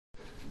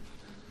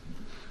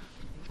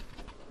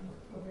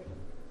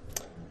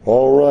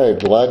All right,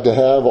 glad to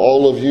have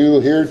all of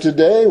you here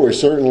today. We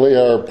certainly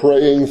are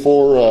praying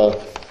for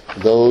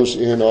those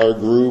in our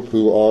group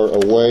who are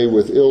away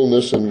with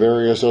illness and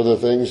various other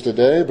things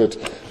today, but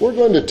we're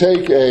going to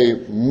take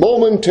a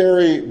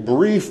momentary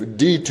brief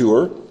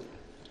detour.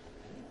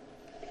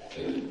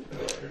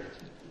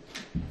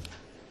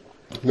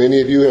 Many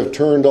of you have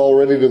turned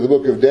already to the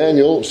book of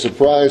Daniel.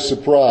 Surprise,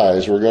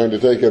 surprise. We're going to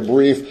take a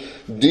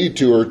brief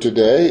detour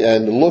today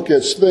and look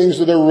at things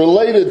that are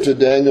related to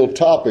Daniel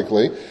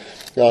topically.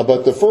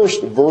 But the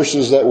first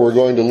verses that we're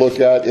going to look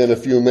at in a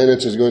few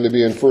minutes is going to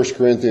be in 1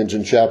 Corinthians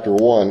in chapter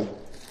 1.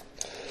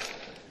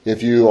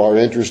 If you are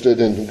interested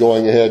in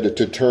going ahead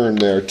to turn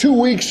there. 2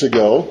 weeks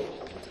ago,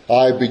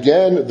 I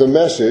began the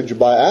message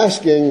by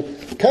asking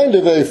kind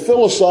of a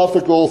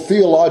philosophical,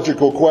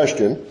 theological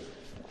question.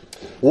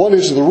 What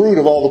is the root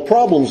of all the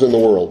problems in the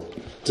world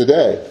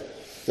today?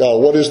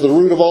 What is the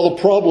root of all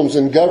the problems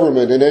in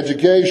government, in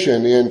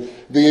education, in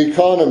the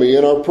economy,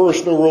 in our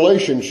personal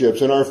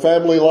relationships, in our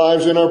family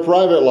lives, in our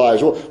private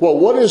lives? Well,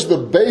 what is the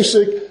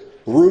basic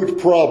root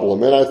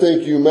problem? And I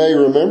think you may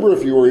remember,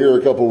 if you were here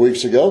a couple of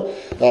weeks ago,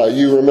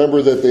 you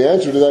remember that the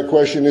answer to that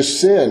question is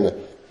sin.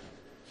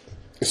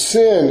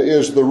 Sin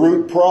is the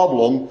root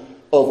problem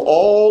of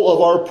all of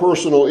our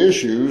personal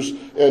issues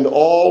and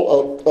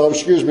all of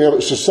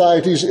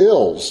society's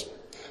ills.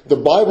 The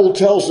Bible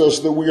tells us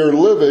that we are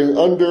living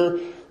under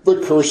the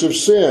curse of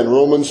sin.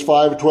 Romans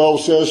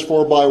 5:12 says,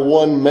 "For by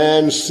one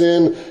man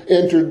sin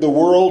entered the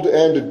world,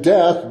 and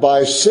death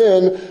by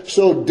sin,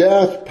 so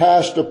death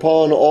passed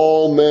upon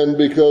all men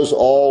because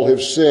all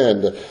have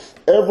sinned."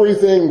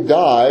 Everything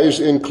dies,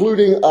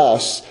 including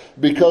us,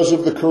 because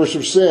of the curse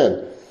of sin.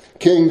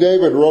 King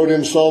David wrote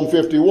in Psalm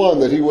 51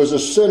 that he was a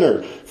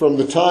sinner from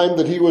the time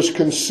that he was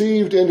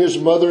conceived in his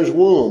mother's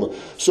womb.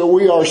 So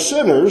we are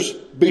sinners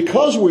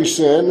because we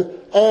sin,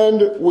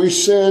 and we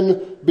sin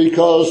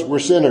because we're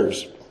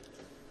sinners.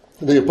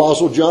 The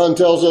Apostle John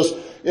tells us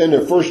in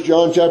 1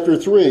 John chapter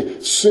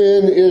 3,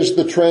 sin is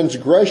the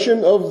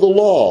transgression of the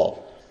law.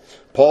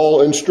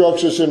 Paul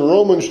instructs us in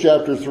Romans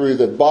chapter 3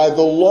 that by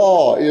the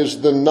law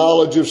is the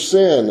knowledge of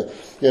sin.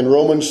 In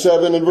Romans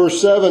 7 and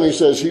verse 7, he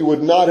says he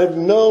would not have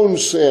known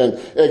sin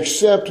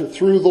except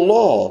through the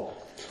law.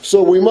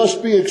 So we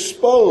must be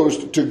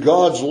exposed to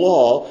God's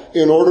law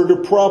in order to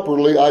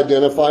properly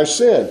identify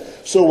sin.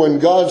 So when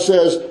God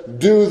says,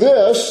 do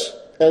this,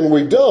 and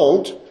we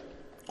don't,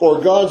 or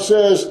God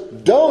says,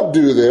 don't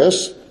do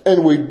this,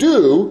 and we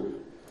do,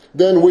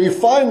 then we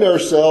find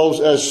ourselves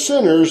as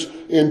sinners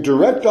in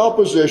direct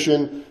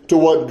opposition to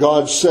what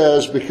God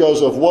says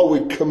because of what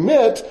we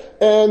commit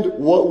and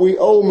what we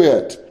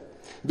omit.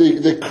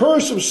 The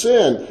curse of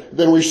sin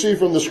that we see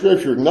from the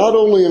Scripture not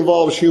only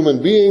involves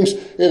human beings,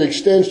 it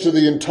extends to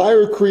the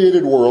entire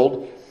created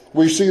world.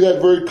 We see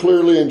that very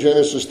clearly in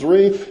Genesis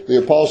 3. The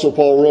Apostle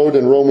Paul wrote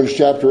in Romans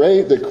chapter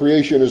 8 that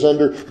creation is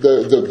under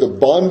the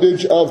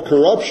bondage of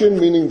corruption,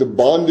 meaning the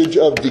bondage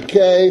of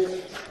decay,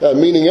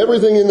 meaning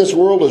everything in this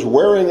world is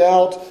wearing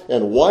out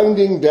and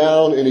winding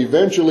down and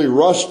eventually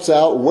rusts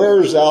out,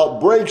 wears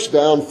out, breaks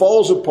down,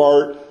 falls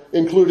apart,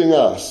 including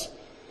us.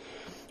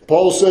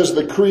 Paul says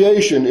the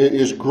creation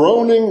is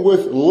groaning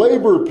with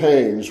labor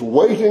pains,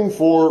 waiting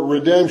for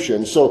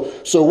redemption. So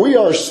we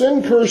are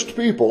sin-cursed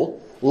people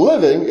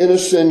living in a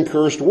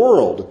sin-cursed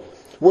world,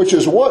 which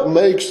is what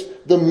makes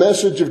the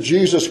message of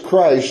Jesus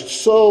Christ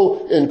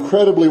so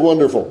incredibly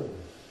wonderful.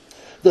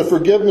 The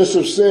forgiveness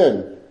of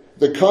sin,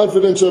 the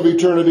confidence of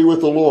eternity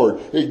with the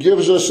Lord, it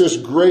gives us this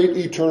great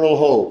eternal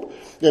hope.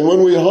 And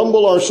when we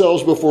humble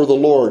ourselves before the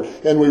Lord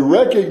and we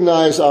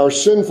recognize our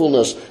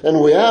sinfulness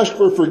and we ask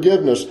for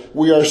forgiveness,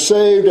 we are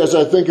saved, as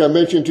I think I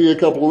mentioned to you a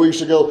couple of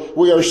weeks ago,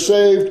 we are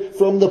saved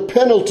from the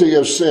penalty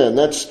of sin.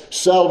 That's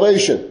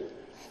salvation.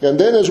 And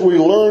then as we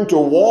learn to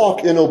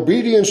walk in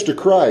obedience to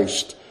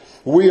Christ,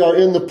 we are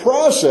in the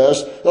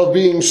process of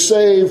being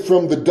saved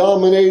from the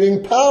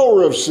dominating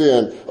power of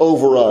sin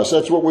over us.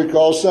 That's what we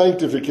call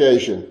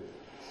sanctification.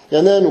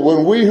 And then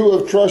when we who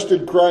have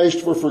trusted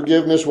Christ for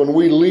forgiveness, when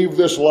we leave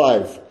this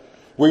life,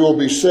 we will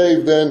be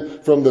saved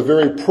then from the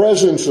very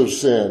presence of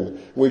sin.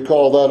 We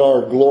call that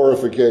our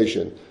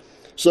glorification.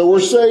 So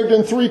we're saved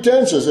in three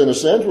tenses, in a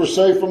sense. We're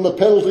saved from the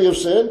penalty of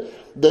sin.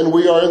 Then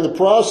we are in the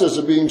process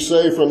of being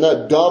saved from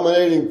that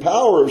dominating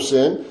power of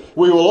sin.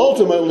 We will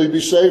ultimately be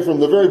saved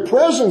from the very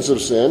presence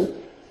of sin.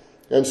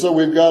 And so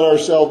we've got our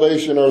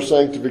salvation, our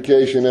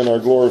sanctification, and our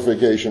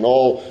glorification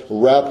all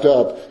wrapped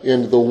up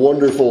in the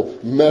wonderful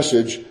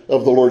message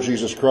of the Lord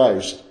Jesus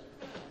Christ.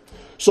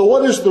 So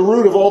what is the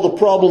root of all the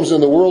problems in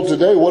the world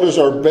today? What is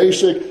our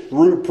basic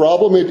root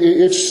problem?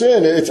 It's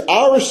sin. It's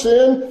our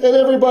sin and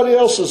everybody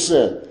else's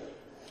sin.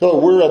 So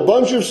we're a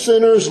bunch of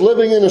sinners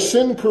living in a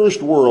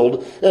sin-cursed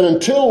world, and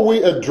until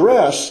we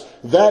address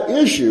that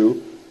issue,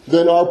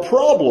 then our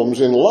problems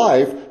in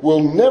life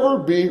will never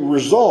be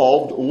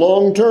resolved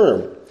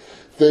long-term.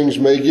 Things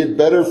may get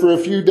better for a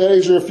few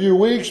days or a few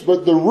weeks,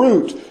 but the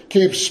root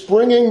keeps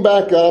springing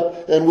back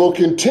up and will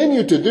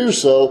continue to do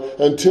so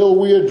until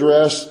we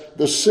address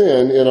the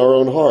sin in our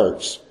own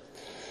hearts.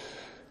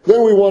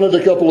 Then we wanted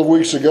a couple of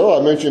weeks ago,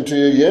 I mentioned to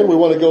you again, we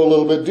want to go a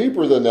little bit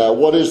deeper than that.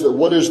 What is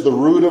the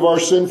root of our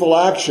sinful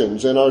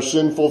actions and our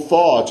sinful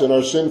thoughts and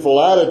our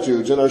sinful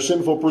attitudes and our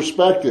sinful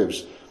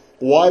perspectives?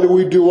 Why do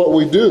we do what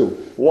we do?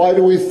 Why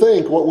do we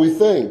think what we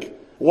think?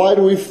 Why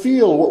do we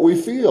feel what we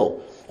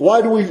feel?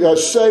 Why do we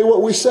say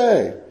what we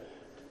say?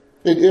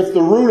 And if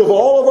the root of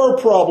all of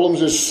our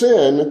problems is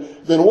sin,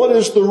 then what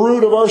is the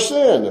root of our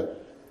sin?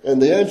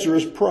 And the answer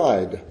is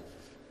pride.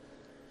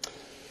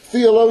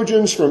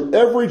 Theologians from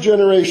every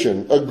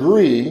generation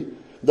agree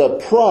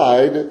that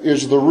pride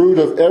is the root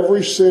of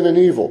every sin and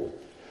evil.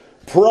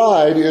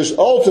 Pride is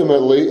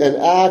ultimately an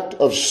act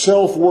of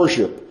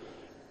self-worship.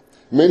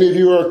 Many of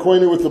you are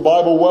acquainted with the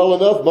Bible well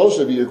enough, most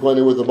of you are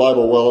acquainted with the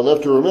Bible well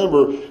enough to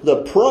remember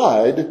that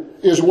pride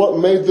is what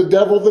made the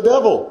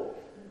devil.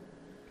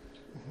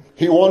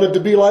 He wanted to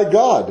be like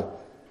God.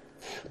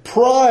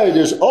 Pride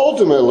is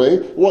ultimately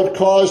what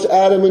caused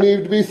Adam and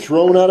Eve to be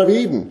thrown out of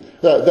Eden.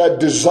 That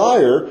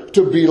desire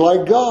to be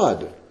like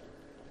God.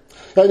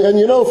 And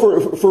you know,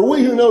 for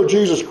we who know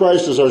Jesus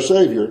Christ as our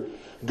Savior,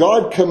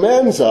 God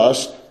commands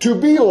us to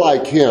be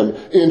like Him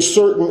in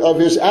certain of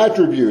His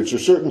attributes, or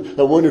certain,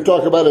 and when you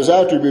talk about His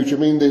attributes, you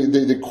mean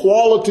the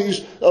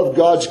qualities of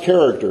God's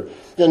character.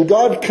 And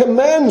God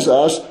commands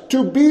us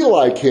to be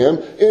like Him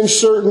in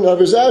certain of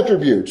His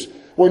attributes.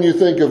 When you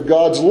think of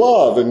God's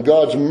love and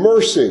God's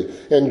mercy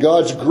and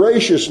God's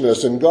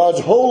graciousness and God's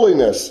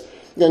holiness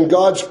and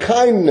God's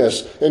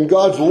kindness and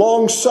God's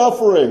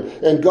long-suffering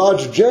and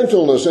God's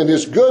gentleness and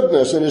His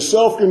goodness and His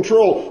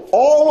self-control,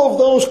 all of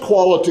those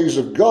qualities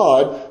of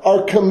God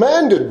are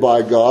commanded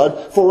by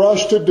God for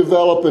us to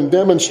develop and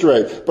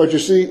demonstrate. But you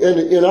see,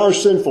 in our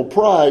sinful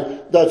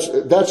pride,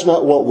 that's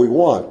not what we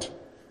want.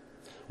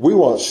 We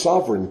want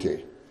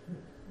sovereignty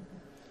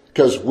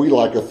because we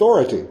like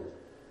authority.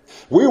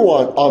 We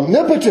want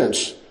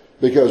omnipotence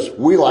because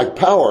we like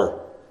power.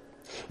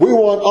 We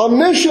want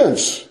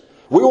omniscience.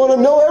 We want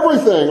to know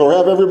everything or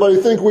have everybody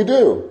think we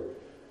do.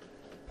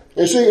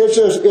 You see,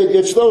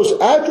 it's those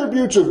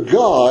attributes of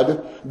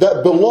God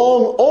that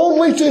belong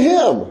only to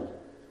Him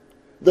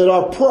that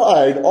our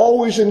pride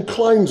always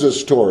inclines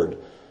us toward.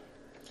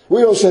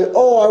 We don't say,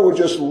 oh, I would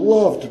just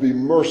love to be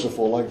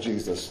merciful like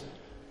Jesus.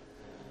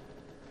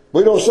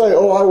 We don't say,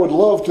 oh, I would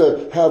love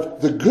to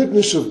have the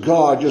goodness of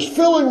God just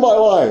filling my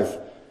life.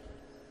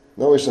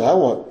 No, we say, I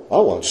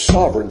want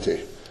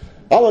sovereignty.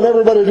 I want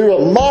everybody to do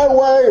it my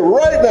way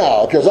right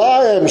now because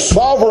I am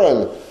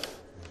sovereign.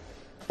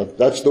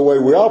 That's the way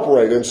we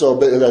operate, and so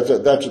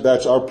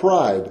that's our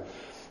pride.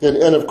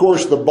 And of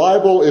course, the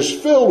Bible is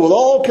filled with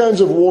all kinds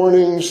of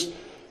warnings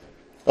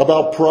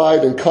about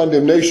pride and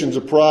condemnations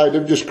of pride.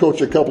 I'll just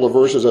quote you a couple of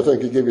verses. I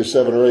think he gave you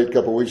 7 or 8 a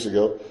couple of weeks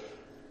ago.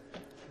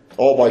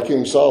 All by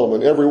King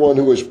Solomon. Everyone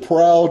who is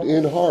proud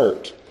in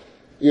heart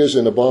is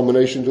an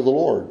abomination to the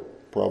Lord.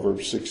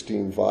 Proverbs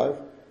 16:5.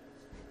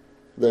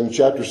 Then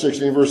chapter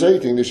 16, verse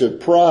 18, he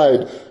said,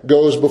 pride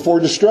goes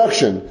before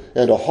destruction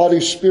and a haughty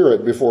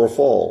spirit before a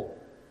fall.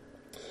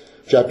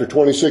 Chapter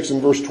 26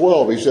 and verse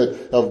 12, he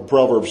said, of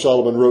Proverbs,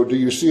 Solomon wrote, do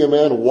you see a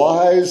man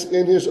wise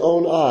in his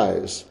own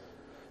eyes?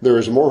 There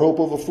is more hope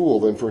of a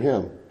fool than for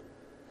him.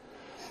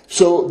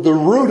 So the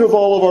root of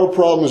all of our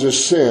problems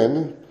is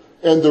sin,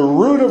 and the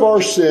root of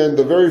our sin,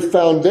 the very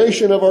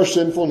foundation of our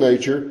sinful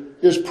nature,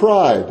 is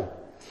pride.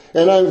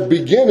 And I'm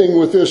beginning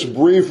with this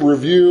brief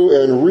review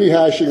and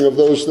rehashing of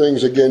those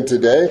things again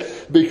today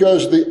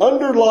because the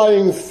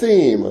underlying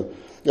theme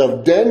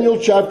of Daniel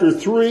chapter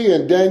 3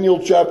 and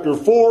Daniel chapter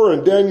 4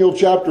 and Daniel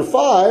chapter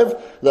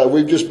 5 that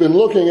we've just been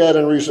looking at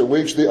in recent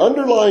weeks, the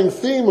underlying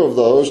theme of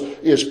those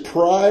is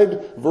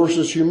pride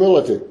versus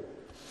humility.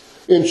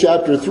 In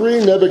chapter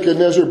 3,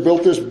 Nebuchadnezzar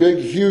built this big,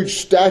 huge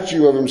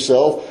statue of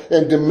himself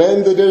and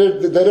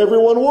demanded that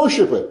everyone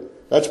worship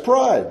it. That's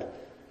pride.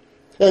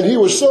 And he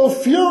was so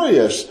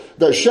furious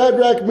that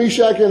Shadrach,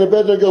 Meshach, and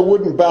Abednego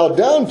wouldn't bow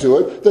down to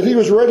it that he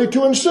was ready to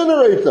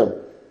incinerate them.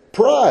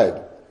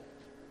 Pride.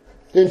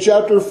 In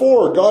chapter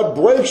 4, God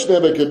breaks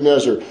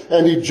Nebuchadnezzar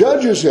and he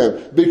judges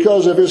him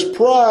because of his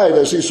pride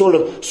as he sort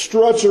of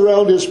struts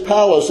around his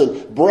palace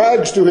and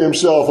brags to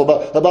himself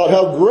about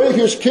how great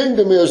his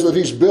kingdom is that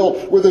he's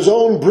built with his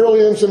own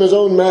brilliance and his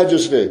own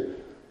majesty.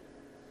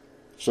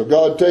 So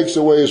God takes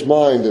away his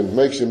mind and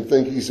makes him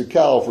think he's a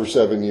cow for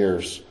 7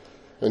 years.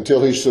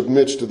 Until he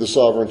submits to the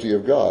sovereignty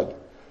of God.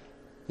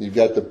 You've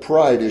got the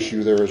pride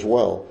issue there as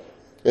well.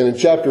 And in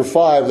chapter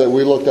 5 that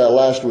we looked at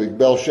last week,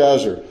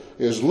 Belshazzar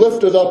is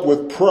lifted up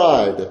with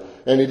pride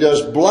and he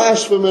does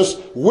blasphemous,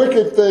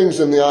 wicked things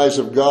in the eyes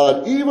of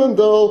God, even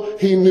though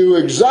he knew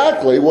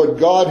exactly what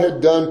God had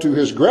done to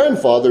his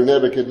grandfather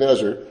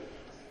Nebuchadnezzar,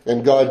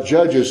 and God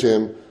judges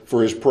him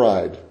for his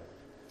pride.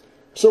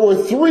 So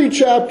with 3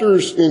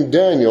 chapters in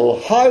Daniel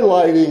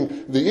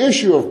highlighting the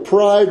issue of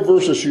pride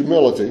versus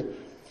humility,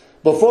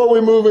 before we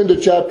move into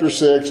chapter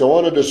 6, I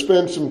wanted to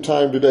spend some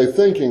time today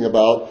thinking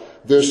about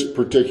this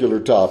particular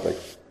topic.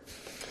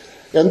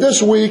 And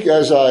this week,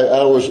 as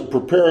I was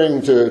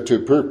preparing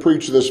to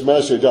preach this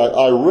message,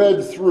 I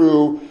read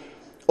through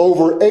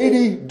over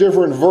 80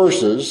 different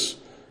verses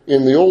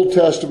in the Old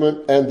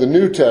Testament and the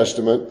New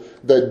Testament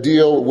that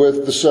deal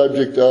with the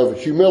subject of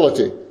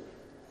humility.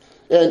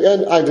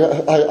 And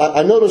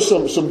I noticed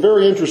some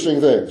very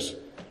interesting things.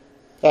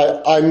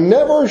 I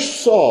never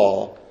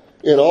saw,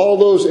 in all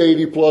those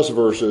 80 plus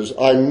verses,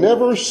 I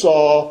never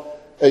saw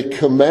a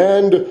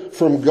command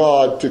from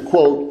God to,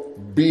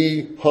 quote,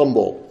 be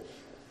humble.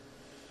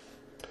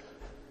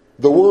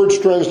 The words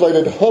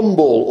translated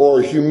humble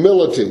or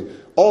humility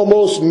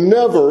almost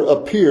never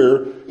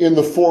appear in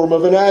the form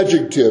of an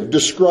adjective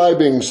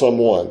describing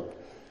someone.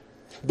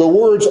 The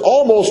words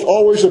almost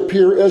always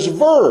appear as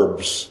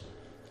verbs,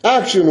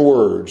 action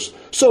words.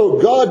 So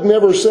God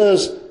never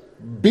says,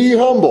 be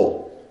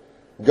humble.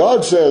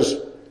 God says,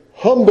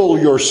 humble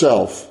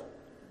yourself.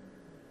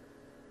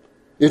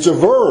 It's a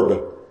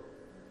verb.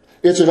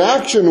 It's an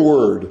action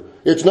word.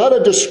 It's not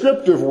a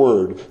descriptive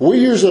word. We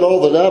use it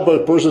all the time,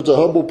 but a person's a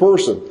humble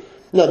person.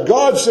 Now,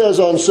 God says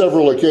on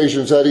several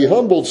occasions that he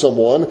humbled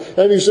someone,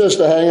 and he says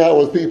to hang out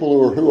with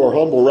people who are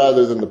humble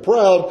rather than the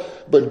proud,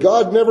 but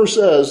God never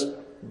says,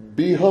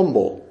 be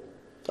humble.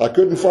 I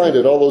couldn't find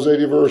it, all those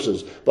 80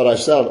 verses, but I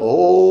found a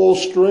whole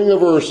string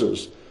of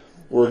verses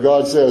where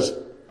God says,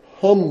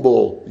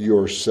 humble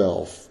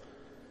yourself.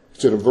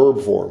 It's in a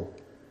verb form.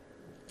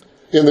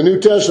 In the New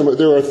Testament,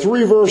 there are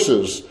 3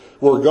 verses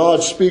where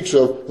God speaks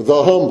of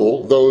the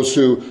humble, those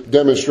who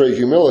demonstrate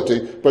humility,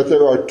 but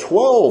there are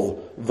 12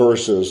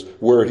 verses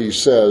where he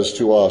says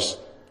to us,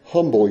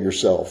 humble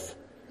yourself.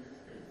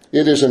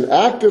 It is an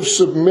act of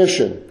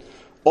submission.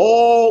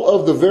 All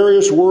of the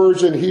various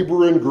words in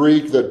Hebrew and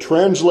Greek that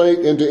translate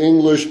into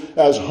English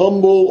as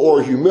humble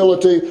or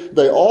humility,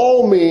 they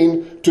all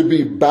mean to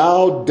be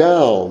bowed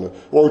down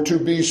or to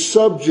be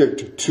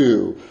subject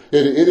to.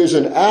 It is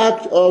an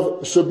act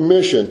of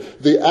submission.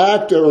 The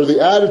act or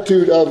the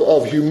attitude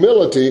of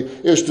humility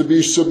is to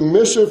be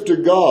submissive to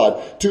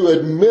God, to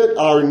admit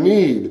our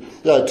need,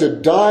 to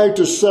die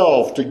to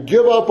self, to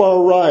give up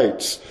our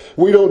rights.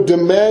 We don't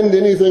demand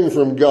anything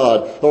from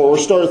God or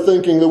start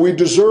thinking that we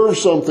deserve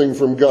something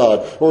from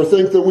God or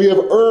think that we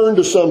have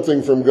earned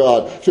something from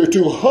God.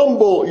 To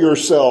humble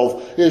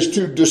yourself is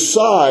to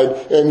decide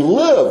and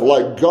live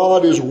like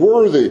God is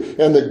worthy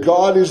and that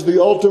God is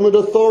the ultimate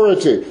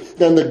authority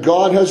and that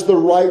God has the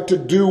right to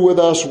do with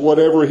us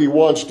whatever he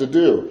wants to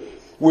do.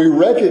 We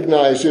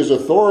recognize his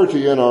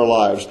authority in our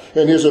lives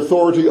and his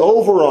authority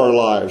over our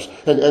lives.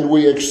 And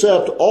we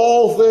accept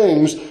all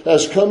things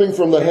as coming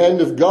from the hand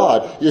of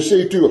God. You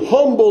see, to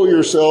humble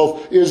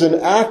yourself is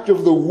an act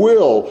of the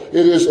will.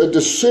 It is a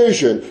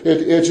decision.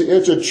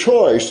 It's a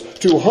choice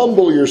to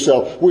humble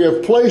yourself. We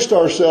have placed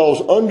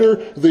ourselves under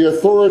the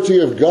authority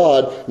of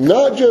God,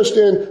 not just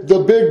in the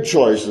big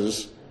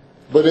choices,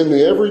 but in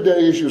the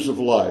everyday issues of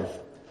life.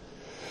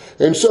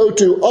 And so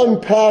to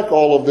unpack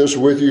all of this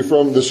with you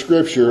from the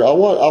scripture, I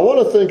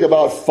want to think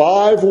about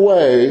 5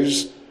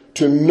 ways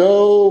to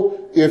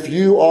know if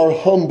you are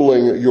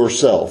humbling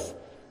yourself.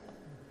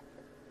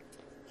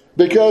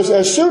 Because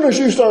as soon as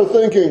you start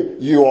thinking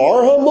you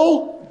are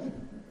humble,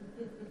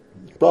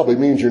 it probably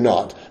means you're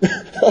not.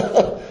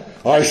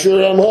 I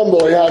sure am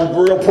humble. Yeah, I'm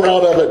real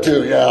proud of it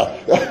too. Yeah.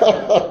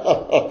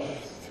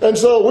 And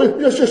so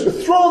let's just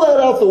throw that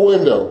out the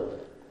window.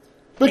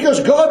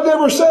 Because God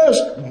never says,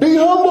 be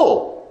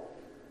humble.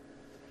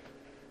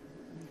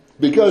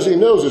 Because he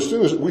knows as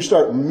soon as we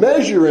start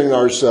measuring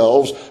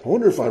ourselves, I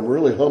wonder if I'm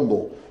really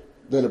humble,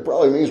 then it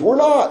probably means we're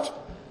not.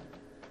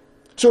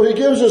 So he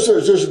gives us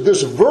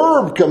this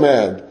verb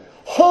command,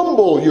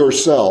 humble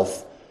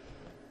yourself.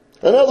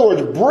 In other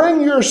words,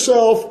 bring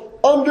yourself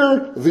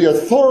under the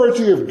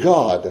authority of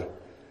God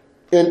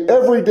in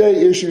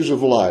everyday issues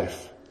of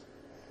life.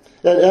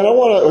 And I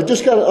want to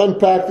just kind of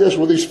unpack this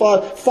with these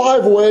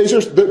five ways.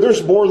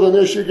 There's more than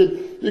this.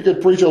 You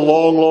could preach a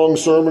long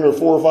sermon or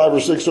 4 or 5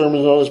 or 6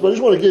 sermons on this, but I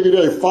just want to give you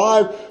today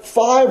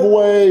five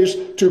ways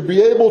to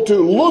be able to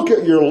look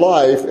at your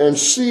life and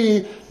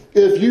see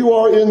if you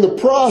are in the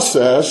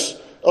process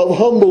of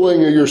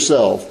humbling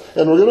yourself.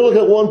 And we're going to look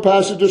at one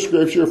passage of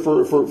Scripture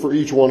for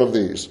each one of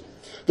these.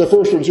 The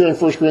first one's here in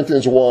 1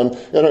 Corinthians 1,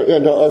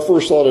 and our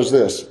first thought is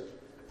this.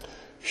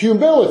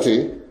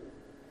 Humility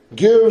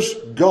gives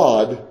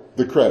God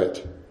the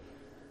credit.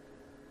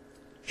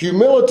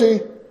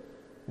 Humility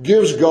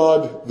gives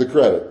God the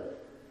credit.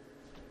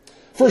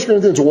 1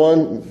 Corinthians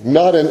 1,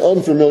 not an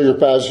unfamiliar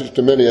passage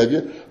to many of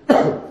you.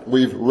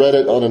 We've read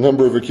it on a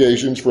number of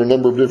occasions for a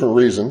number of different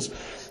reasons.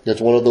 It's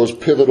one of those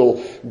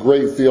pivotal,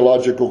 great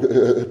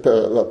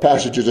theological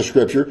passages of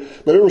Scripture.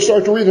 But it will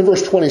start to read in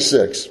verse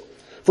 26.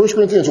 1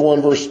 Corinthians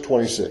 1, verse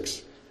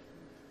 26.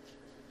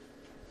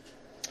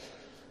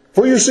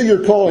 For you see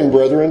your calling,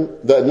 brethren,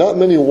 that not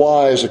many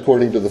wise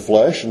according to the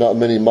flesh, not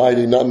many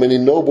mighty, not many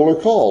noble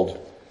are called.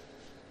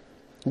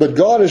 But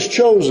God has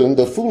chosen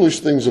the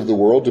foolish things of the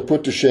world to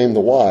put to shame the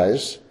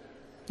wise,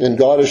 and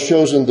God has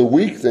chosen the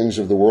weak things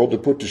of the world to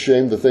put to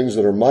shame the things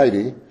that are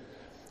mighty,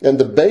 and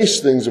the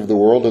base things of the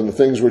world and the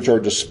things which are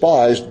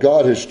despised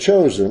God has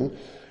chosen,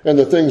 and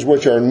the things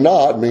which are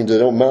not, means they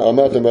don't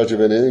amount to much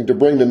of anything, to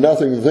bring to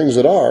nothing the things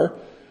that are,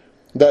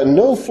 that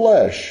no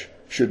flesh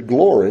should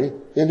glory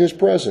in his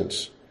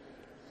presence.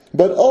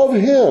 But of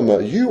him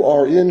you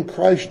are in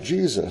Christ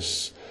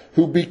Jesus,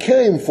 who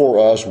became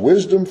for us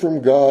wisdom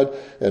from God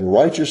and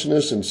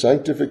righteousness and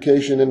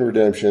sanctification and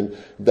redemption,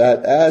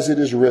 that as it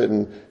is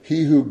written,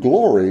 he who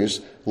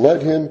glories,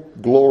 let him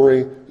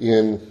glory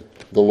in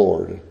the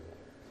Lord.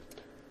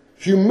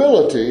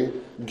 Humility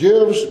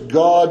gives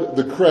God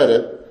the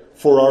credit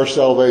for our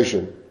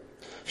salvation.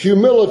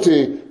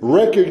 Humility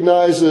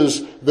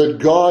recognizes that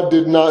God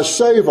did not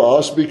save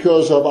us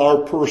because of our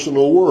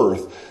personal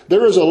worth.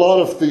 There is a lot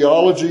of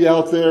theology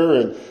out there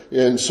and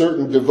in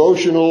certain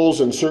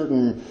devotionals and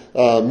certain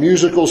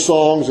musical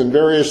songs and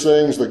various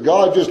things that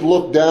God just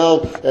looked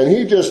down and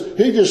he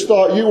just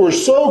thought you were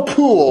so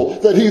cool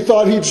that he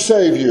thought he'd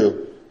save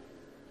you.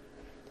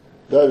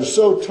 That is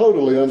so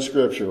totally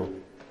unscriptural.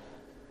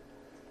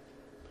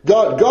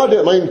 God,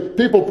 I mean,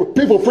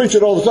 people preach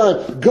it all the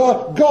time.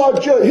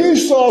 God, he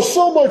saw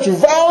so much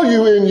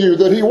value in you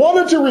that he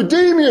wanted to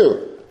redeem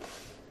you.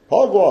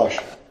 Hogwash.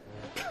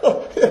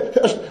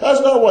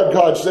 That's not what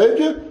God saved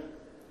you.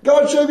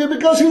 God saved you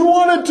because he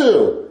wanted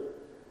to.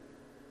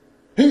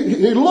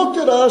 He looked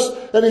at us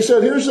and he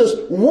said, here's this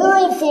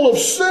world full of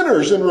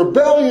sinners in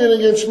rebellion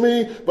against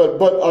me, but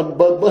I'm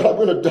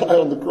going to die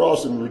on the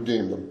cross and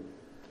redeem them.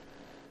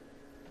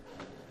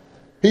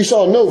 He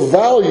saw no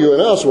value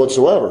in us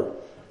whatsoever.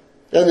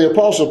 And the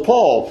Apostle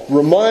Paul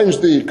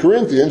reminds the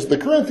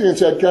Corinthians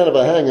had kind of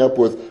a hang-up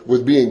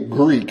with being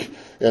Greek.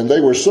 And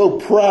they were so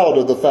proud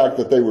of the fact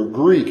that they were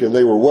Greek and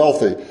they were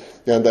wealthy.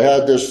 And they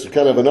had this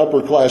kind of an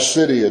upper-class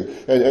city.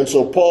 And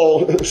so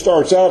Paul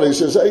starts out and he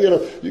says, hey,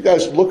 you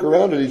guys look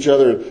around at each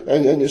other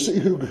and you see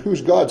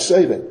who's God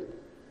saving.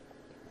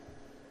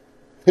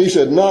 He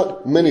said,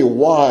 not many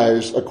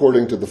wise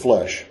according to the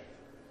flesh.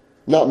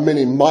 Not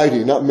many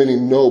mighty, not many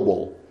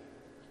noble.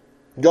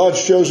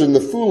 God's chosen the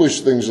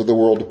foolish things of the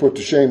world to put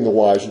to shame the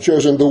wise, and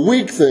chosen the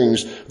weak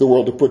things of the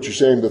world to put to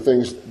shame the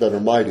things that are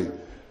mighty.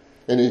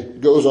 And he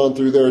goes on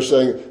through there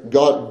saying,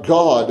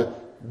 God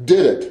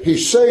did it. He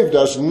saved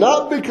us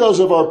not because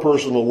of our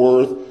personal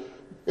worth.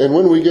 And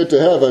when we get to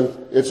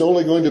heaven, it's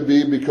only going to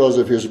be because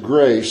of his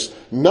grace,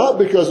 not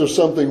because of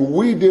something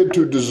we did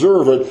to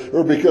deserve it,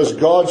 or because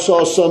God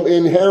saw some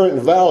inherent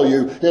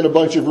value in a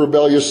bunch of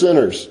rebellious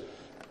sinners.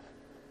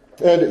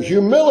 And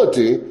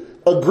humility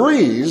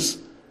agrees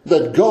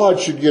that God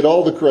should get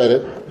all the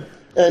credit,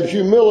 and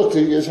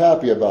humility is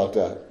happy about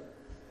that.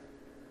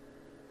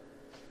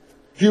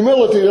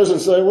 Humility doesn't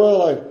say,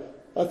 well,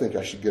 I think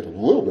I should get a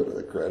little bit of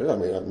the credit. I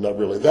mean, I'm not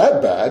really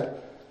that bad.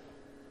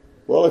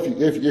 Well,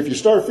 if you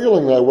start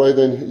feeling that way,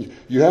 then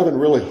you haven't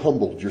really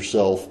humbled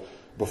yourself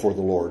before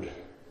the Lord.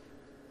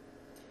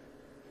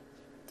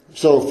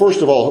 So,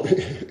 first of all,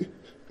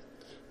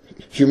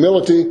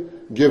 humility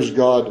gives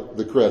God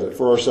the credit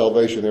for our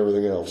salvation and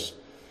everything else.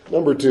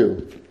 Number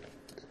two,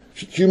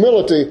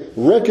 humility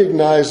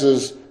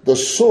recognizes the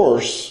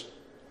source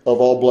of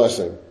all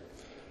blessing.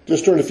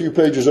 Just turn a few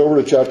pages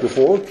over to chapter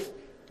 4.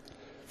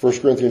 1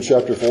 Corinthians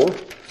chapter 4.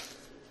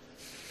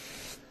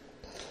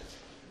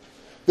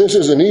 This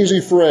is an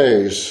easy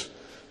phrase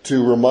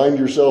to remind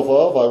yourself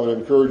of. I would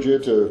encourage you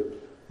to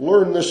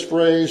learn this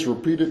phrase,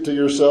 repeat it to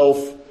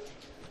yourself.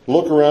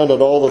 Look around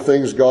at all the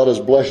things God has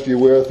blessed you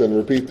with and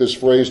repeat this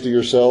phrase to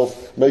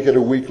yourself. Make it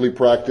a weekly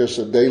practice,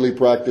 a daily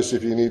practice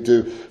if you need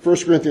to.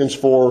 1 Corinthians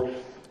 4,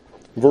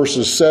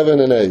 verses 7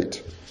 and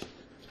 8.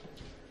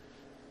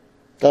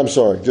 I'm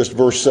sorry, just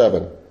verse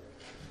 7.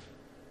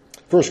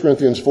 1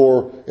 Corinthians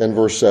 4 and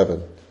verse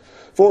 7.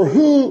 For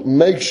who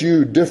makes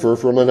you differ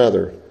from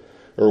another?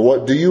 Or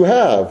what do you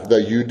have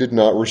that you did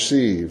not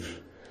receive?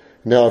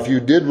 Now, if you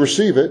did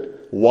receive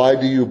it, why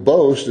do you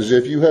boast as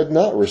if you had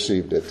not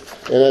received it?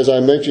 And as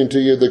I mentioned to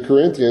you, the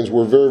Corinthians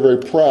were very, very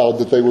proud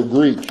that they were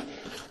Greek.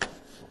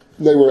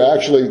 They were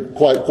actually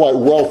quite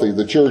wealthy.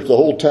 The church, the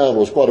whole town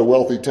was quite a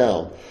wealthy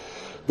town.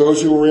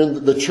 Those who were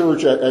in the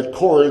church at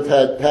Corinth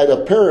had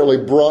apparently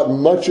brought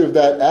much of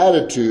that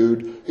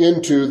attitude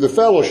into the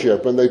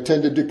fellowship, and they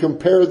tended to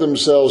compare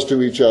themselves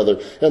to each other.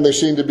 And they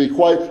seemed to be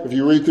quite, if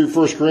you read through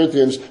 1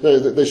 Corinthians,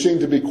 they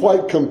seemed to be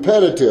quite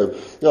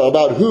competitive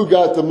about who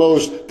got the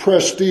most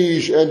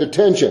prestige and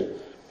attention.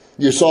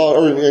 You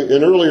saw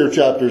in earlier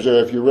chapters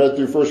there, if you read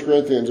through 1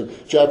 Corinthians,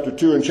 chapter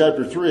 2 and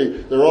chapter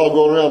 3, they're all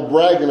going around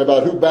bragging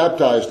about who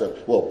baptized them.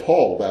 Well,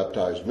 Paul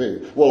baptized me.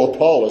 Well,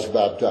 Apollos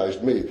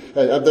baptized me.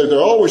 And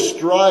they're always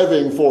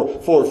striving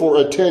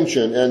for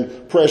attention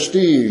and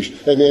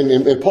prestige.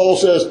 And Paul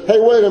says, hey,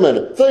 wait a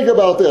minute. Think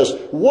about this.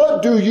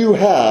 What do you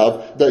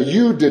have that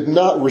you did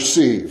not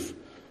receive?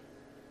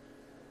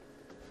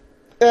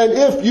 And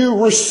if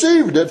you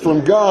received it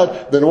from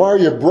God, then why are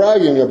you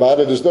bragging about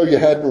it as though you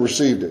hadn't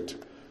received it?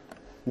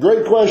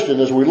 Great question.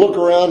 As we look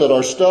around at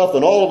our stuff,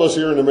 and all of us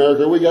here in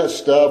America, we got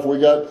stuff,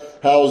 we got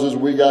houses,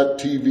 we got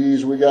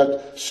TVs, we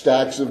got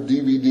stacks of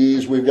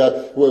DVDs, we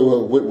got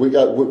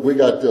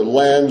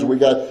lands, we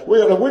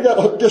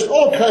got just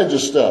all kinds of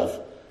stuff.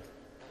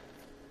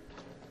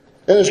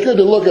 And it's good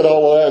to look at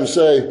all of that and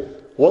say,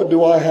 what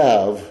do I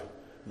have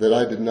that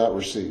I did not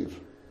receive?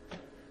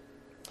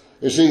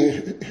 You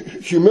see,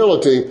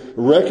 humility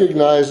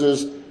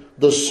recognizes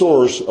the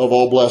source of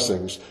all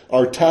blessings.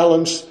 Our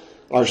talents,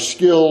 our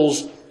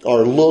skills,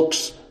 our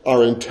looks,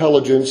 our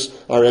intelligence,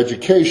 our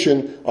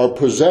education, our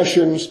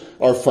possessions,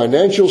 our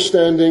financial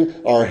standing,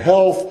 our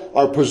health,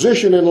 our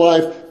position in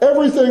life,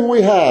 everything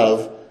we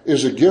have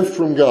is a gift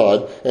from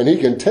God, and He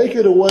can take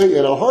it away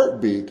in a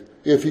heartbeat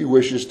if He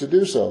wishes to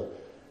do so.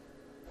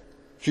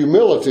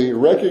 Humility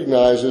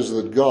recognizes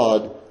that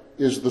God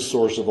is the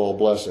source of all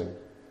blessing.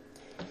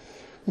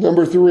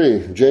 Number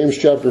 3, James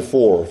chapter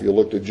 4. If you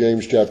looked at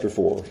James chapter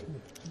 4.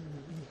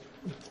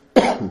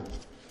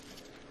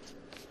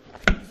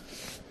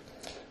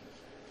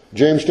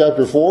 James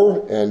chapter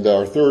 4, and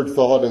our third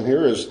thought in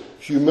here is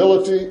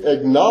humility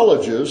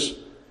acknowledges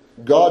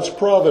God's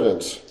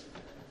providence.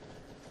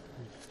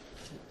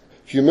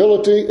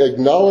 Humility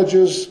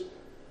acknowledges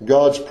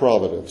God's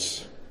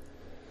providence.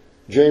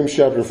 James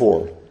chapter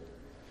 4.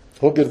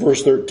 Look at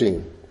verse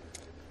 13.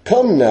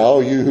 Come now,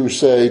 you who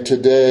say,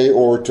 today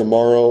or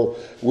tomorrow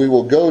we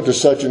will go to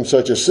such and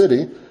such a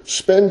city,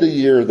 spend a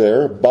year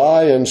there,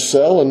 buy and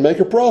sell and make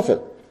a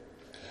profit.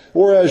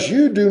 Whereas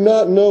you do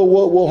not know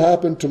what will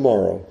happen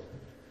tomorrow.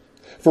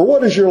 For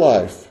what is your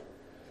life?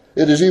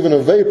 It is even a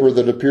vapor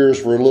that appears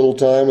for a little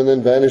time and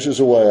then vanishes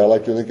away. I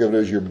like to think of it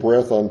as your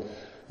breath on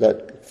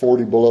that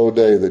 40 below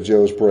day that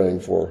Joe's praying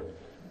for.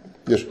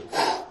 Just,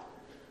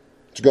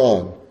 it's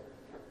gone.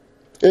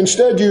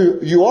 Instead,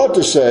 you ought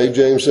to say,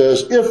 James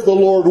says, if the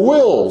Lord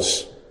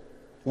wills,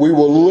 we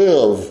will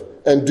live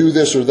and do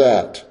this or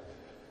that.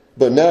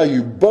 But now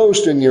you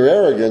boast in your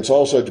arrogance.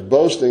 All such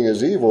boasting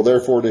is evil.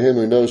 Therefore, to him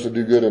who knows to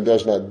do good and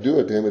does not do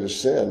it, to him it is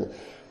sin.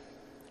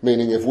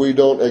 Meaning, if we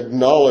don't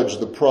acknowledge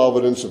the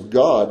providence of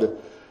God,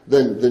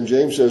 then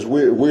James says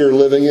we are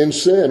living in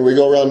sin. We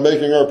go around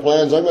making our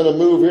plans. I'm going to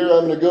move here.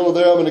 I'm going to go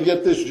there. I'm going to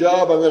get this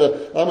job. I'm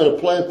going to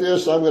plant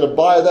this. I'm going to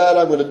buy that.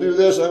 I'm going to do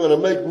this. I'm going to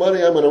make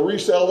money. I'm going to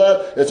resell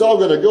that. It's all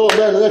going to go,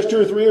 man. The next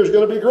 2 or 3 years is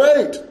going to be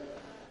great.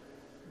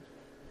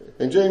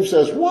 And James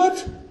says,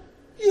 what?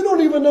 You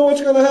don't even know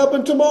what's going to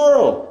happen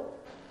tomorrow.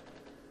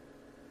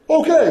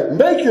 Okay,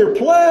 make your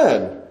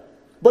plan.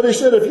 But he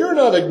said, if you're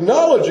not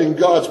acknowledging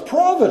God's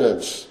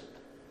providence,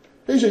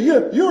 he said,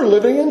 you're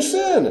living in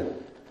sin.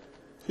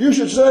 You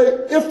should say,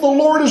 if the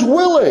Lord is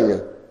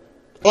willing,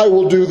 I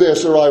will do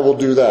this or I will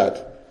do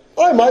that.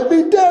 I might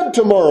be dead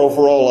tomorrow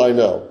for all I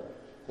know.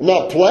 I'm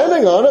not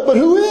planning on it, but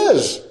who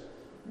is?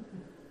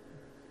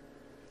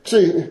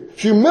 See,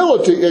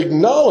 humility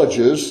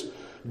acknowledges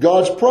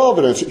God's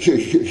providence.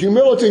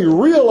 Humility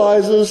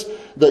realizes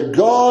that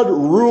God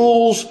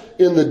rules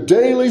in the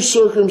daily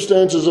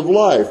circumstances of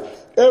life.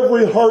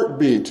 Every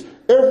heartbeat,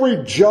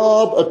 every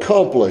job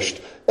accomplished,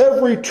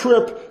 every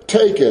trip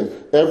taken,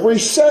 every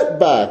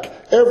setback,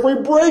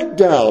 every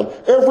breakdown,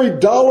 every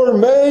dollar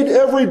made,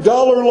 every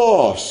dollar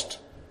lost.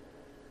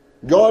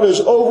 God is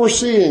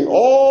overseeing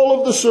all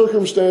of the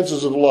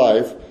circumstances of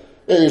life,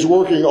 and He's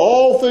working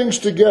all things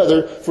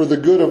together for the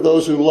good of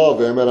those who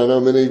love Him. And I know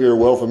many of you are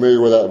well familiar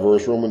with that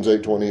verse, Romans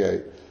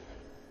 8:28.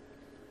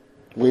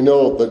 We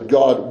know that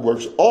God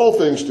works all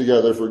things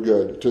together for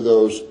good to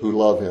those who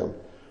love Him.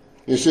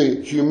 You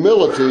see,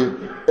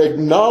 humility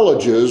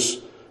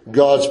acknowledges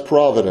God's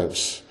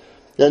providence.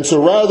 And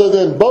so rather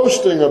than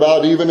boasting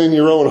about, even in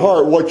your own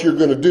heart, what you're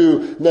going to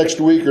do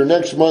next week or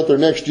next month or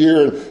next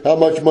year and how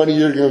much money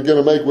you're going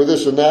to make with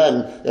this and that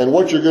and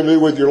what you're going to do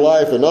with your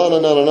life and on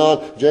and on and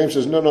on, James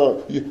says,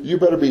 no, you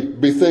better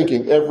be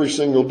thinking every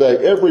single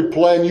day, every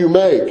plan you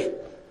make,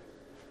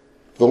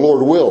 the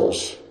Lord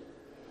wills,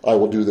 I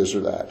will do this or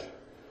that.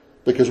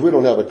 Because we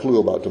don't have a clue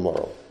about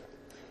tomorrow.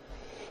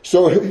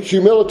 So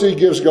humility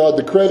gives God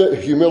the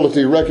credit.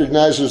 Humility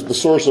recognizes the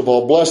source of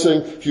all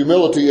blessing.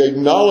 Humility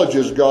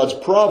acknowledges God's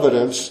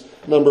providence.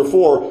 Number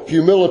 4,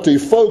 humility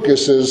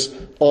focuses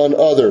on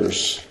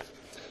others.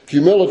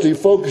 Humility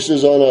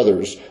focuses on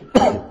others.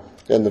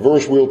 And the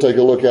verse we'll take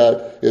a look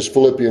at is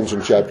Philippians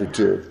in chapter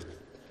 2.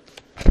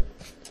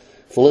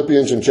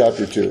 Philippians in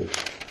chapter 2.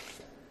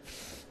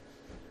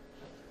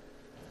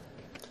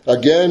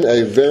 Again,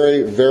 a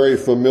very, very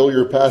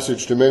familiar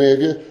passage to many of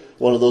you.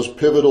 One of those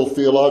pivotal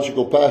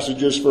theological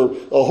passages for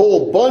a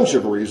whole bunch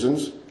of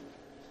reasons.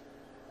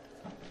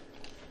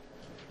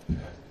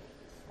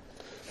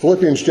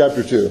 Philippians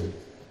chapter 2.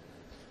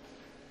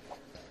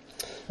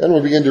 And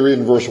we'll begin to read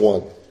in verse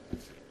 1.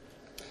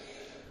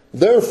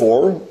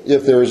 Therefore,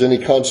 if there is any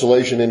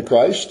consolation in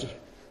Christ,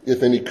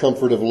 if any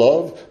comfort of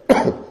love,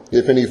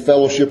 if any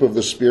fellowship of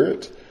the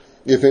Spirit,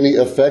 if any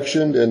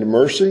affection and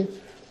mercy,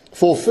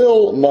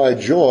 fulfill my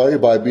joy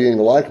by being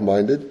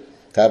like-minded,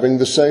 having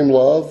the same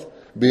love,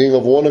 being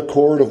of one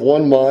accord, of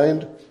one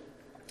mind.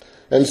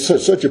 And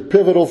such a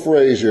pivotal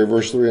phrase here,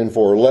 verse 3 and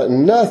 4. Let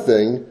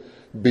nothing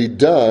be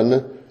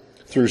done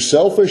through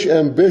selfish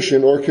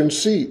ambition or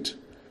conceit,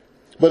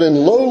 but in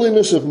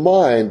lowliness of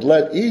mind,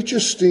 let each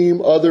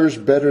esteem others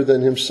better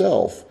than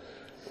himself.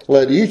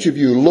 Let each of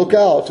you look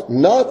out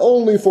not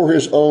only for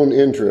his own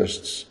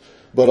interests,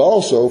 but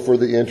also for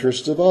the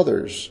interests of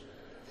others.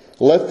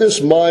 Let this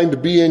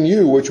mind be in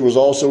you, which was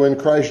also in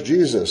Christ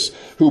Jesus,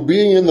 who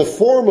being in the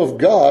form of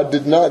God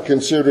did not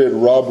consider it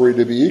robbery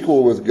to be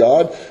equal with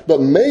God, but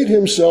made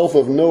himself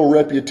of no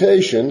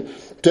reputation,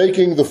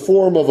 taking the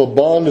form of a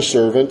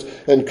bondservant,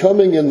 and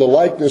coming in the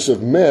likeness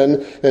of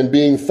men, and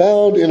being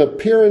found in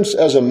appearance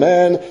as a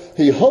man,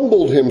 he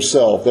humbled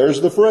himself.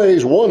 There's the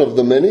phrase, one of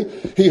the many.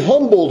 He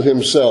humbled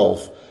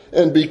himself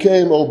and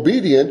became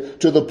obedient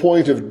to the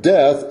point of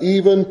death,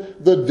 even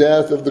the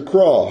death of the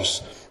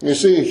cross. You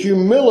see,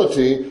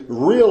 humility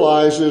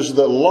realizes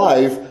that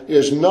life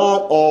is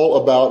not all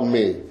about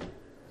me.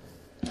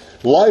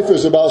 Life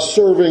is about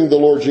serving the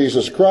Lord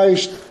Jesus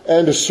Christ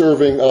and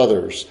serving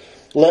others.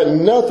 Let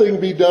nothing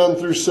be done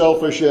through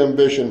selfish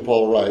ambition,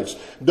 Paul writes.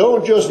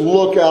 Don't just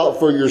look out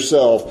for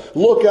yourself.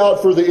 Look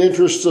out for the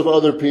interests of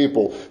other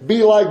people.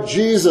 Be like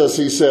Jesus,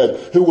 he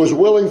said, who was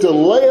willing to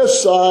lay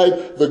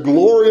aside the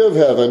glory of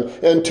heaven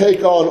and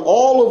take on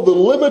all of the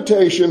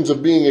limitations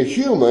of being a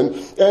human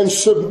and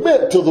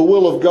submit to the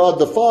will of God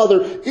the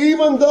Father,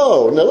 even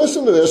though, now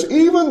listen to this,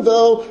 even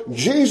though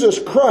Jesus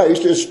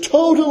Christ is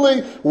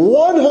totally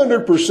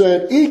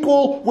 100%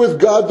 equal with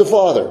God the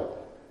Father.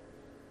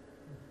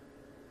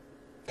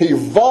 He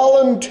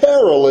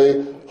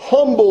voluntarily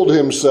humbled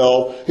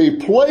himself. He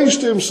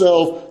placed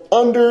himself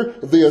under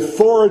the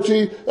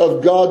authority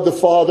of God the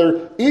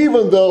Father,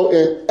 even though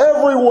in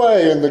every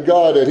way in the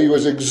Godhead he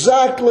was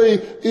exactly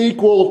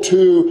equal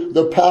to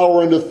the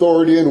power and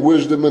authority and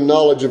wisdom and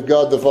knowledge of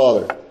God the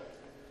Father.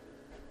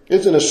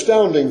 It's an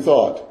astounding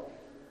thought.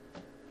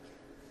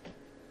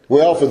 We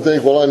often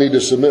think, well, I need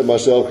to submit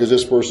myself because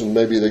this person,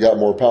 maybe they got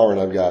more power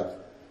than I've got.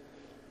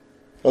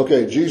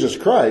 Okay, Jesus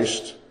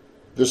Christ,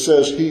 this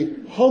says he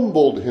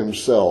humbled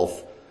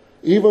himself,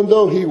 even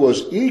though he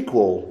was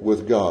equal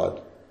with God.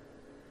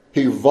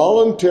 He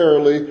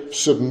voluntarily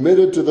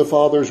submitted to the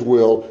Father's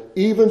will,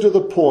 even to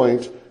the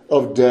point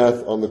of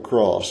death on the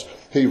cross.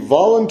 He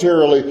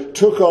voluntarily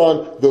took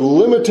on the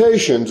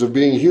limitations of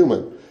being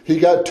human. He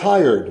got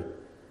tired.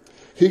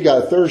 He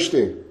got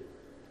thirsty.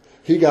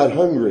 He got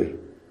hungry.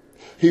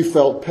 He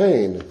felt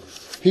pain.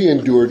 He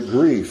endured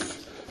grief.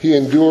 He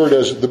endured,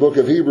 as the book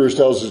of Hebrews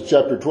tells us,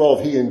 chapter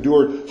 12, he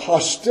endured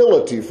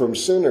hostility from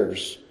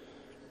sinners.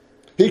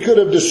 He could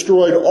have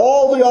destroyed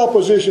all the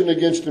opposition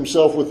against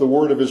himself with the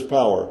word of his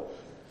power.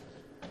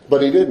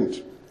 But he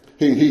didn't.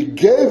 He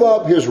gave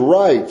up his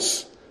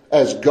rights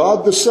as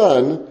God the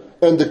Son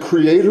and the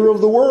creator of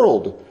the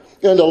world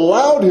and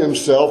allowed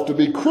himself to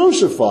be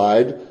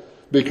crucified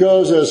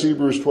because, as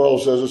Hebrews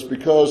 12 says, it's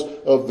because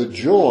of the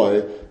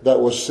joy that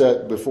was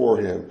set before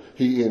him.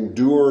 He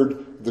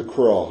endured the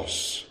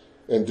cross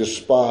and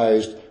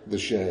despised the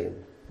shame.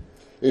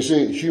 You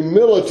see,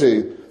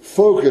 humility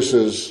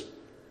focuses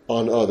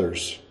on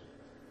others.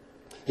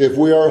 If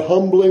we are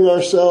humbling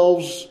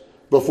ourselves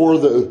before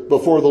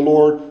the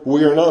Lord,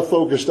 we are not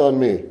focused on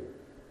me.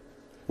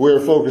 We are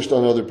focused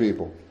on other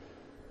people.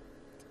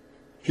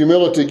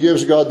 Humility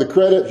gives God the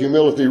credit.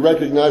 Humility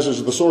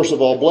recognizes the source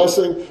of all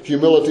blessing.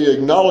 Humility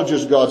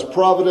acknowledges God's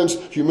providence.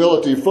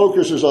 Humility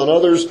focuses on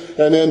others.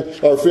 And then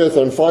our fifth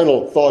and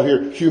final thought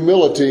here,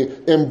 humility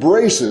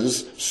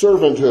embraces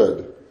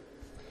servanthood.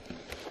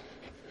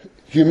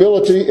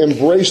 Humility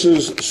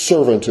embraces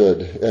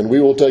servanthood. And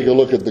we will take a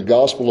look at the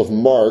Gospel of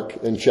Mark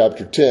in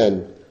chapter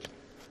 10.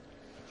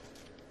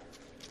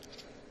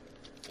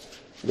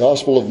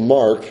 Gospel of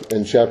Mark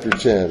in chapter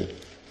 10.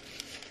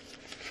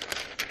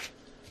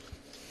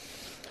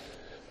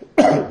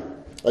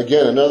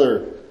 Again,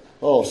 another,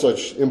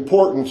 such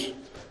important,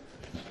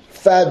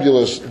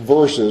 fabulous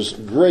verses,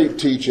 great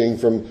teaching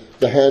from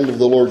the hand of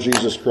the Lord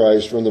Jesus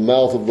Christ, from the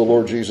mouth of the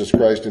Lord Jesus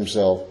Christ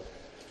himself.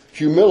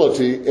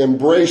 Humility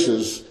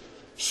embraces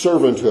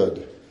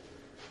servanthood.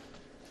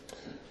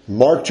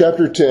 Mark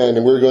chapter 10,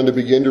 and we're going to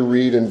begin to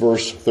read in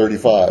verse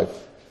 35.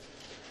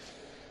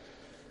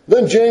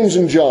 Then James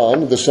and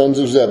John, the sons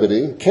of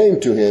Zebedee,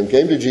 came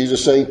to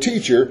Jesus, saying,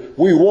 Teacher,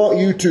 we want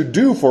you to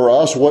do for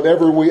us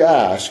whatever we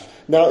ask.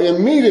 Now,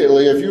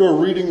 immediately, if you are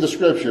reading the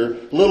scripture,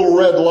 little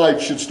red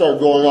lights should start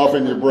going off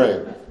in your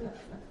brain.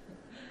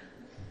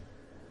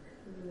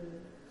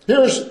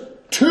 Here's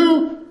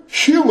two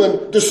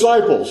human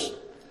disciples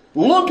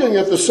looking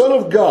at the Son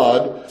of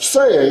God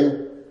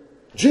saying,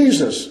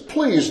 Jesus,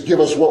 please give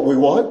us what we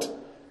want.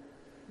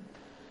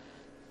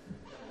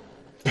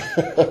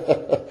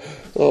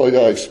 Oh,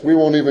 yikes. We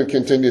won't even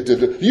continue to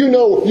do. You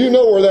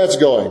know where that's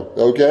going,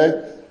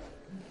 okay?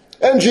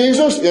 And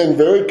Jesus, in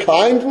very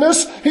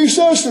kindness, he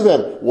says to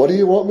them, what do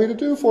you want me to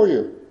do for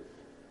you?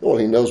 Well,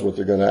 he knows what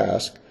they're going to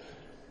ask.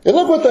 And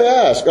look what they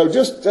ask.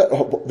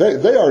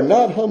 They are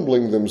not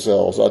humbling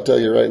themselves, I'll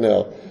tell you right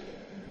now.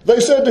 They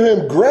said to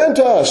him, grant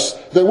us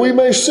that we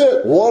may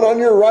sit, one on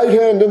your right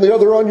hand and the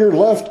other on your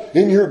left,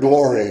 in your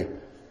glory.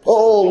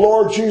 Oh,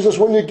 Lord Jesus,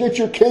 when you get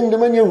your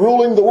kingdom and you're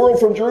ruling the world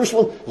from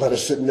Jerusalem, let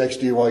us sit next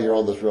to you while you're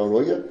on the throne,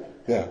 will you?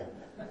 Yeah.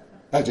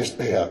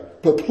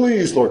 But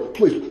please, Lord,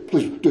 please,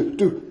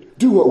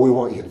 do what we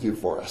want you to do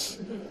for us.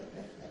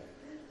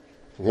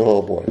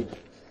 Oh, boy.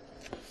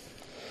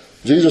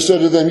 Jesus said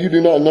to them, you do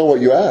not know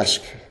what you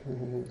ask.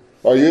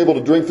 Are you able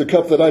to drink the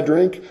cup that I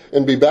drink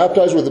and be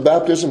baptized with the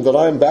baptism that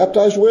I am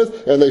baptized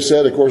with? And they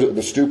said, of course,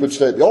 the stupid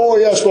statement, oh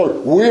yes,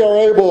 Lord, we are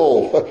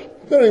able.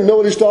 They don't even know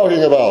what he's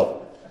talking about.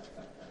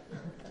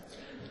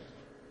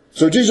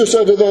 So Jesus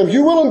said to them,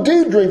 you will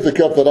indeed drink the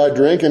cup that I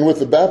drink, and with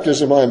the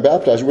baptism I am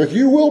baptized with,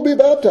 you will be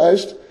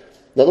baptized.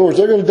 In other words,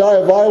 they're going to die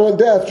a violent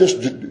death,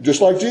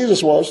 just like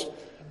Jesus was.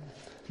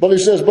 But he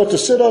says, but to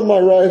sit on my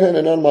right hand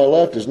and on my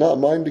left is not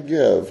mine to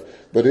give,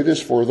 but it is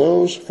for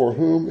those for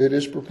whom it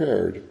is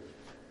prepared.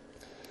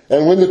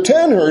 And when the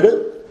 10 heard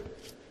it,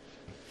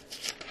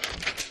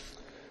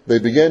 they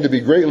began to be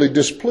greatly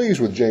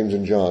displeased with James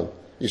and John.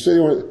 You see,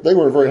 they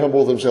weren't very humble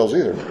with themselves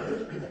either.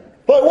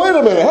 But wait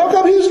a minute, how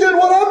come he's getting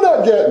what I'm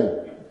not getting?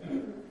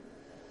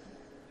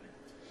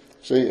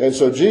 See, and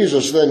so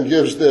Jesus then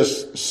gives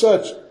this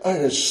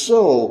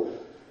so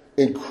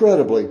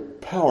incredibly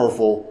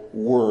powerful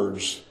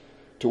words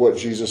to what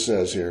Jesus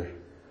says here.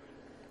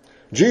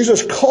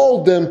 Jesus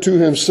called them to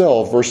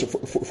himself, verse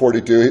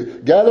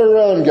 42. Gather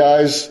around,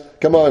 guys.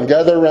 Come on,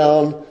 gather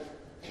around.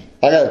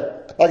 I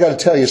got to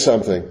tell you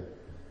something.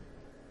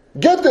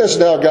 Get this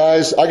now,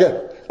 guys. I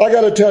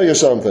got to tell you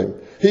something.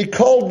 He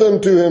called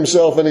them to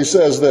himself, and he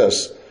says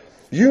this.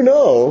 You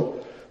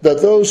know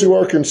that those who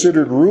are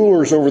considered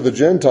rulers over the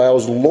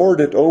Gentiles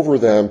lord it over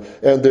them,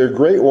 and their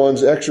great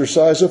ones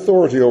exercise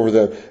authority over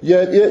them.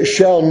 Yet it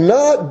shall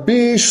not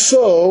be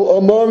so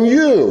among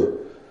you.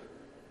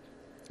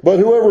 But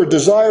whoever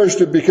desires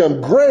to become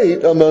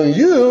great among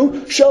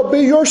you shall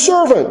be your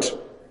servant.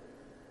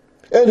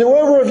 And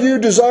whoever of you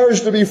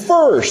desires to be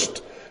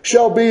first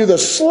shall be the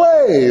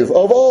slave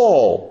of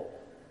all.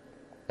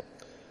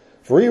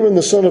 For even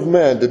the Son of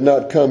Man did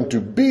not come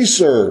to be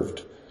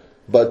served,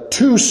 but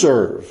to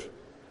serve,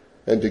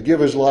 and to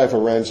give his life a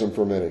ransom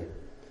for many.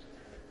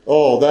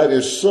 Oh, that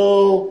is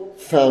so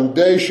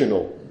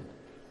foundational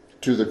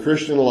to the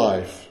Christian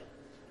life.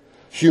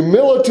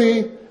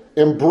 Humility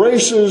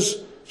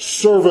embraces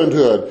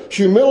servanthood.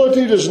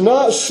 Humility does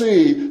not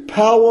see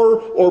power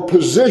or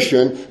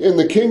position in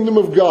the kingdom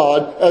of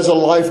God as a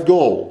life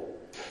goal.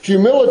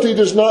 Humility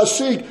does not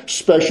seek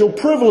special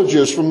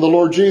privileges from the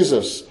Lord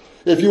Jesus.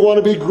 If you want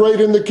to be great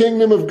in the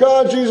kingdom of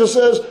God, Jesus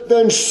says,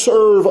 then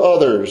serve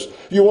others.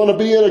 You want to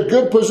be in a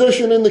good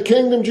position in the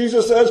kingdom,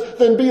 Jesus says,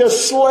 then be a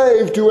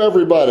slave to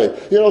everybody.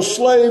 You know,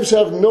 slaves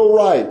have no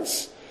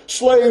rights.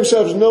 Slaves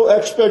have no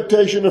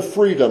expectation of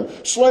freedom.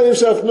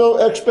 Slaves have no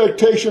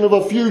expectation of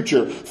a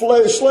future.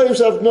 Slaves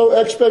have no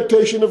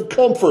expectation of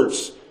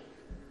comforts.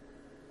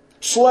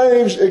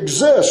 Slaves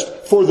exist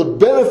for the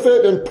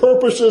benefit and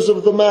purposes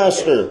of the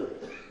master.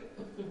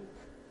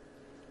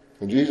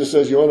 And Jesus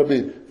says, you want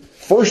to be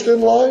first in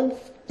line?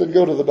 Then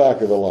go to the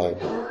back of the line.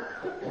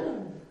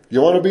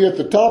 You want to be at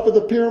the top of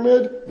the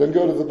pyramid? Then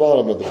go to the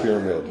bottom of the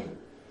pyramid.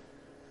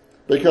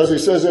 Because he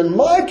says, in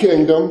my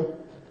kingdom,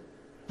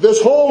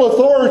 this whole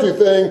authority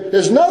thing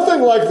is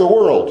nothing like the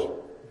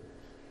world.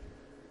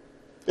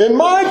 In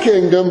my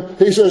kingdom,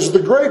 he says,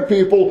 the great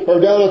people are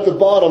down at the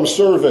bottom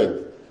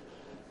serving.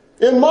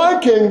 In my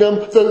kingdom,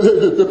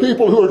 the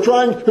people who are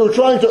trying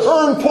to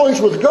earn points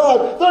with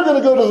God, they're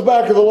going to go to the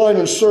back of the line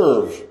and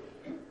serve.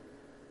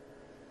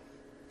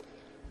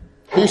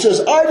 He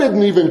says, I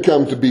didn't even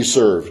come to be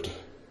served.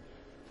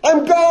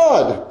 I'm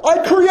God.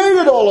 I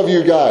created all of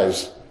you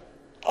guys.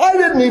 I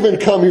didn't even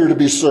come here to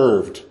be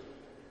served.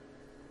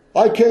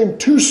 I came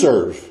to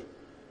serve.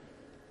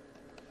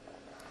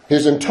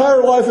 His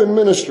entire life in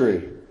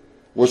ministry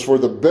was for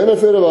the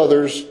benefit of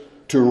others,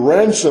 to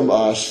ransom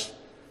us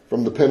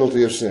from the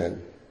penalty of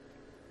sin.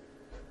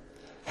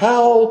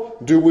 How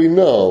do we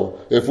know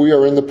if we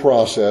are in the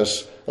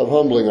process of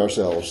humbling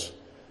ourselves?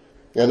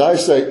 And I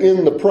say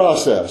in the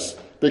process,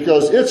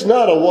 because it's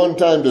not a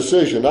one-time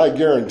decision, I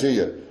guarantee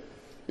you.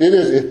 It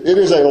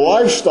is a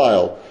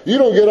lifestyle. You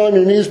don't get on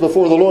your knees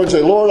before the Lord and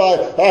say, Lord,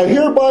 I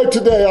hereby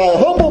today, I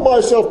humble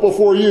myself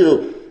before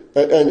you,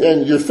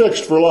 and you're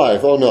fixed for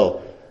life. Oh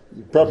no.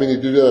 You probably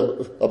need to do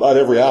that about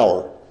every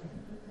hour.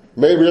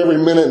 Maybe every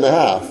minute and a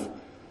half.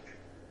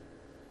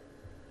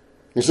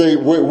 You see,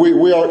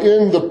 we are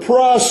in the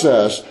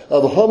process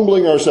of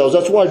humbling ourselves.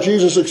 That's why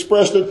Jesus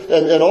expressed it,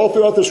 and all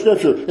throughout the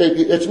Scripture.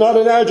 It's not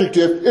an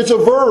adjective, it's a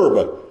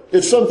verb.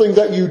 It's something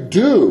that you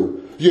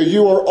do.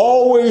 You are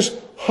always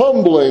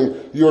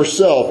humbling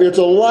yourself. It's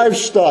a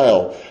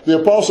lifestyle. The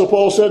Apostle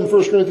Paul said in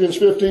 1 Corinthians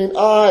 15,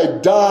 I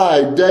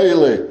die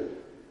daily.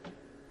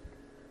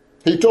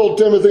 He told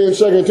Timothy in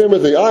 2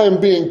 Timothy, I am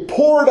being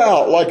poured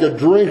out like a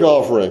drink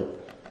offering.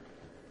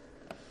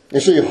 You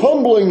see,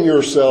 humbling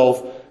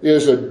yourself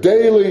is a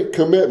daily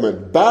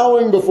commitment,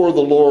 bowing before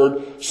the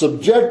Lord,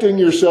 subjecting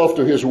yourself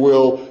to His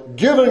will,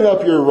 giving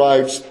up your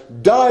rights,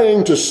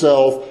 dying to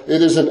self.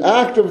 It is an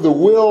act of the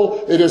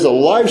will. It is a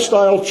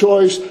lifestyle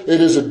choice. It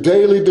is a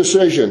daily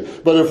decision.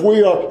 But if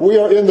we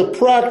are in the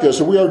practice,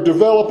 and we are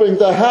developing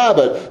the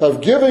habit of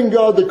giving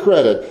God the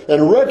credit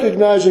and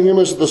recognizing Him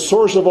as the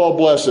source of all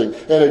blessing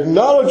and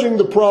acknowledging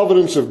the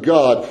providence of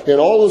God in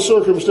all the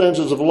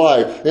circumstances of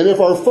life, and if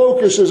our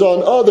focus is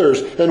on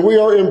others and we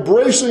are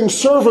embracing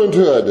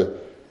servanthood,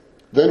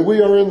 then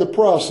we are in the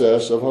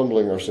process of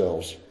humbling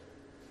ourselves.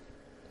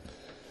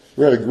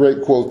 We had a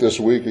great quote this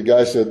week. A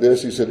guy said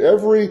this. He said,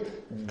 every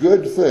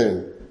good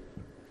thing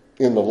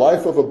in the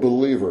life of a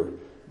believer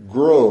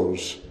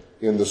grows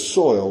in the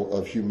soil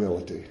of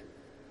humility.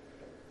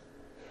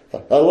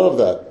 I love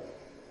that.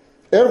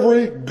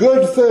 Every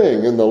good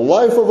thing in the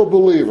life of a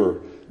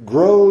believer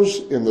grows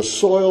in the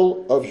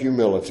soil of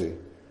humility.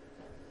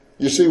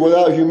 You see,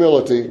 without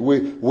humility,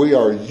 we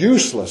are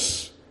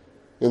useless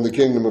in the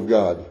kingdom of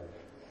God.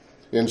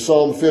 In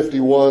Psalm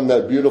 51,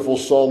 that beautiful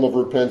psalm of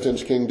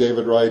repentance, King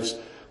David writes,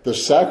 the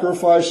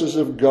sacrifices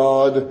of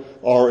God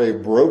are a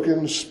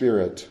broken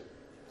spirit,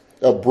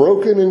 a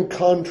broken and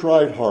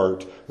contrite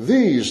heart.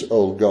 These,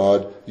 O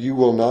God, you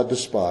will not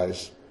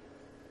despise.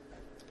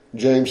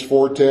 James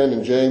 4:10,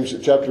 in James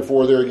chapter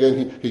 4 there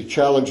again, he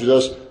challenges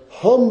us,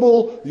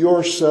 humble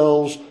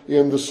yourselves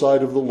in the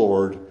sight of the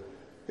Lord,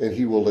 and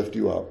he will lift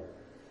you up.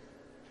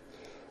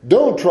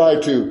 Don't try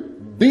to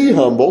be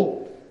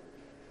humble.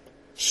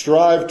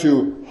 Strive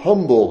to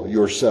humble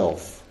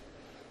yourself,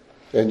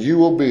 and you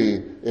will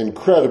be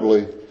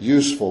incredibly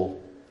useful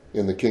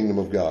in the kingdom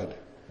of God.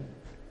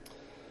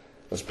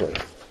 Let's pray.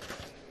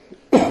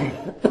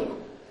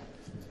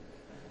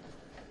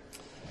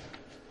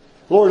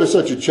 Lord, it's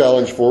such a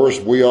challenge for us.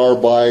 We are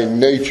by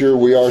nature,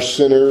 we are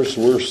sinners.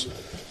 We're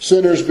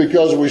sinners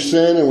because we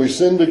sin, and we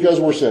sin because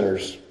we're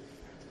sinners.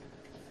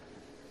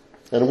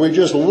 And we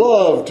just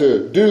love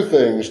to do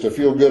things to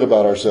feel good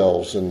about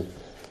ourselves. And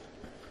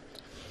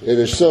it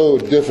is so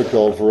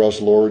difficult for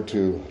us, Lord,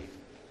 to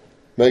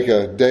make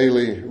a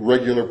daily,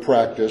 regular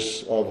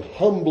practice of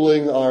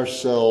humbling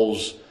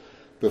ourselves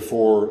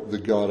before the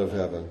God of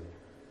heaven.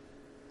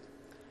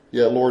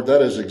 Yeah, Lord,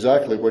 that is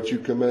exactly what you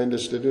command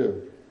us to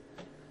do.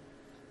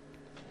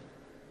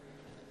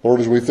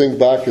 Lord, as we think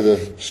back to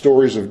the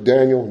stories of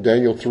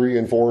Daniel 3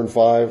 and 4 and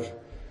 5,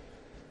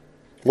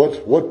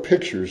 what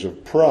pictures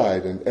of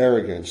pride and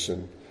arrogance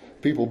and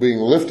people being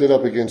lifted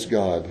up against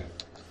God.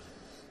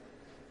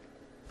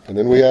 And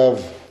then we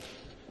have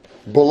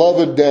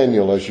beloved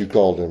Daniel, as you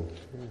called him,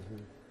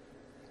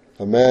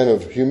 a man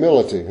of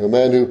humility, a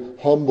man who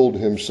humbled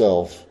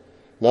himself,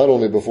 not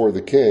only before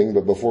the king,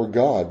 but before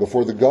God,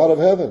 before the God of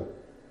heaven.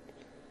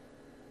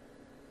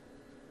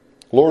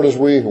 Lord, as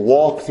we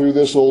walk through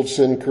this old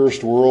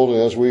sin-cursed world, and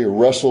as we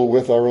wrestle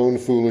with our own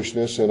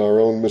foolishness and our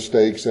own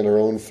mistakes and our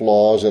own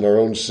flaws and our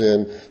own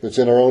sin that's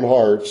in our own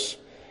hearts,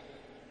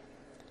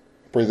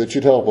 pray that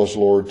you'd help us,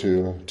 Lord,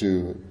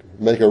 to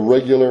make a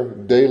regular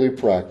daily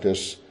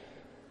practice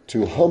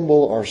to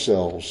humble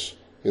ourselves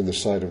in the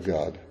sight of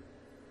God.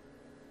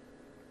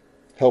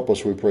 Help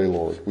us, we pray,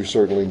 Lord. We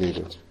certainly need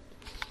it.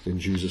 In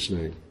Jesus'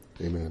 name,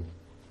 amen.